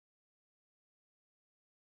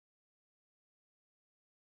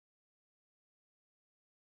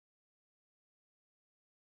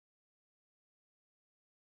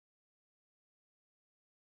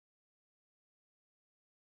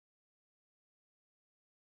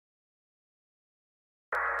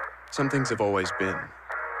Some things have always been.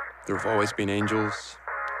 There have always been angels,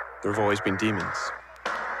 there have always been demons,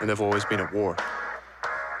 and they've always been at war.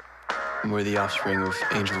 And we're the offspring of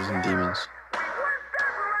angels and demons.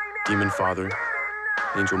 Demon father,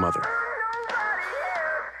 angel mother.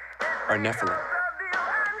 Our Nephilim.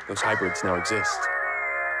 Those hybrids now exist.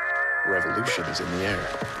 Revolution is in the air.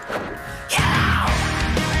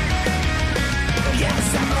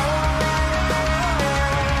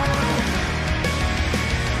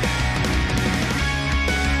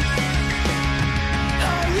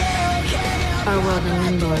 Our world and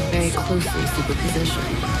limbo are very closely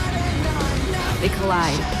superpositioned. They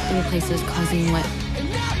collide in places causing what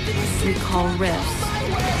we call rifts.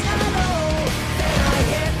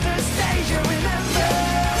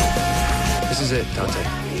 This is it, Dante.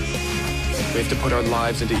 We have to put our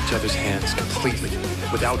lives into each other's hands completely,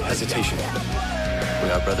 without hesitation.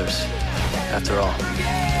 We are brothers, after all.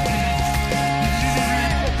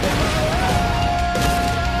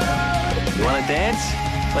 You wanna dance?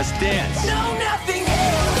 Let's dance. No, nothing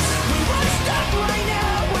else. We were stuck right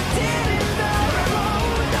now. We're dead in the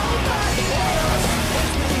road. Nobody else.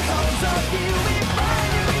 When it comes up you, we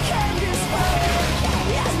finally can display.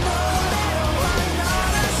 Yes, no, they don't want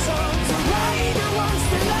another song to write. Who wants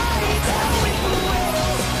to lie? Tell me who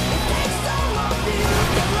else. It takes so long to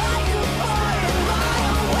get like a fire in my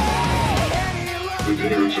own way. The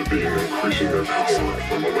demons are being increasing their power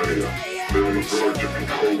for millennia. They're on the verge of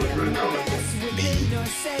controlling mankind. Me,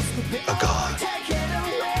 a god,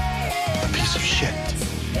 a piece of shit.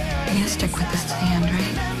 You're gonna stick with this to the end,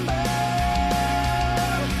 right?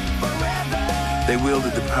 They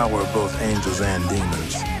wielded the power of both angels and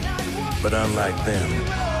demons. But unlike them,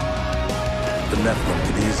 the Nephilim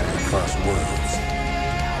could easily cross worlds.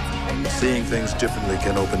 Seeing things differently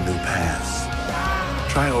can open new paths.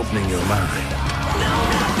 Try opening your mind.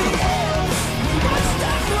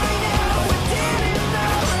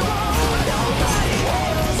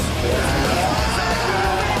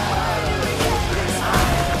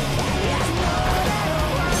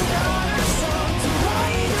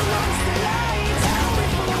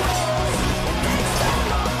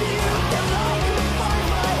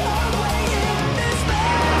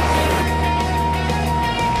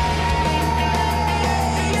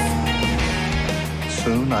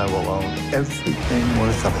 Soon I will own everything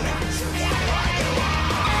worth owning.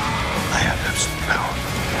 I have absolute power.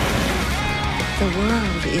 The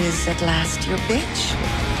world is at last your bitch.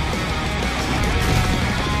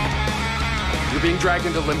 You're being dragged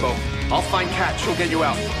into limbo. I'll find Kat. She'll get you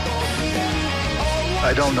out.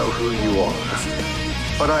 I don't know who you are,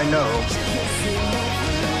 but I know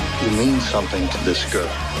you mean something to this girl.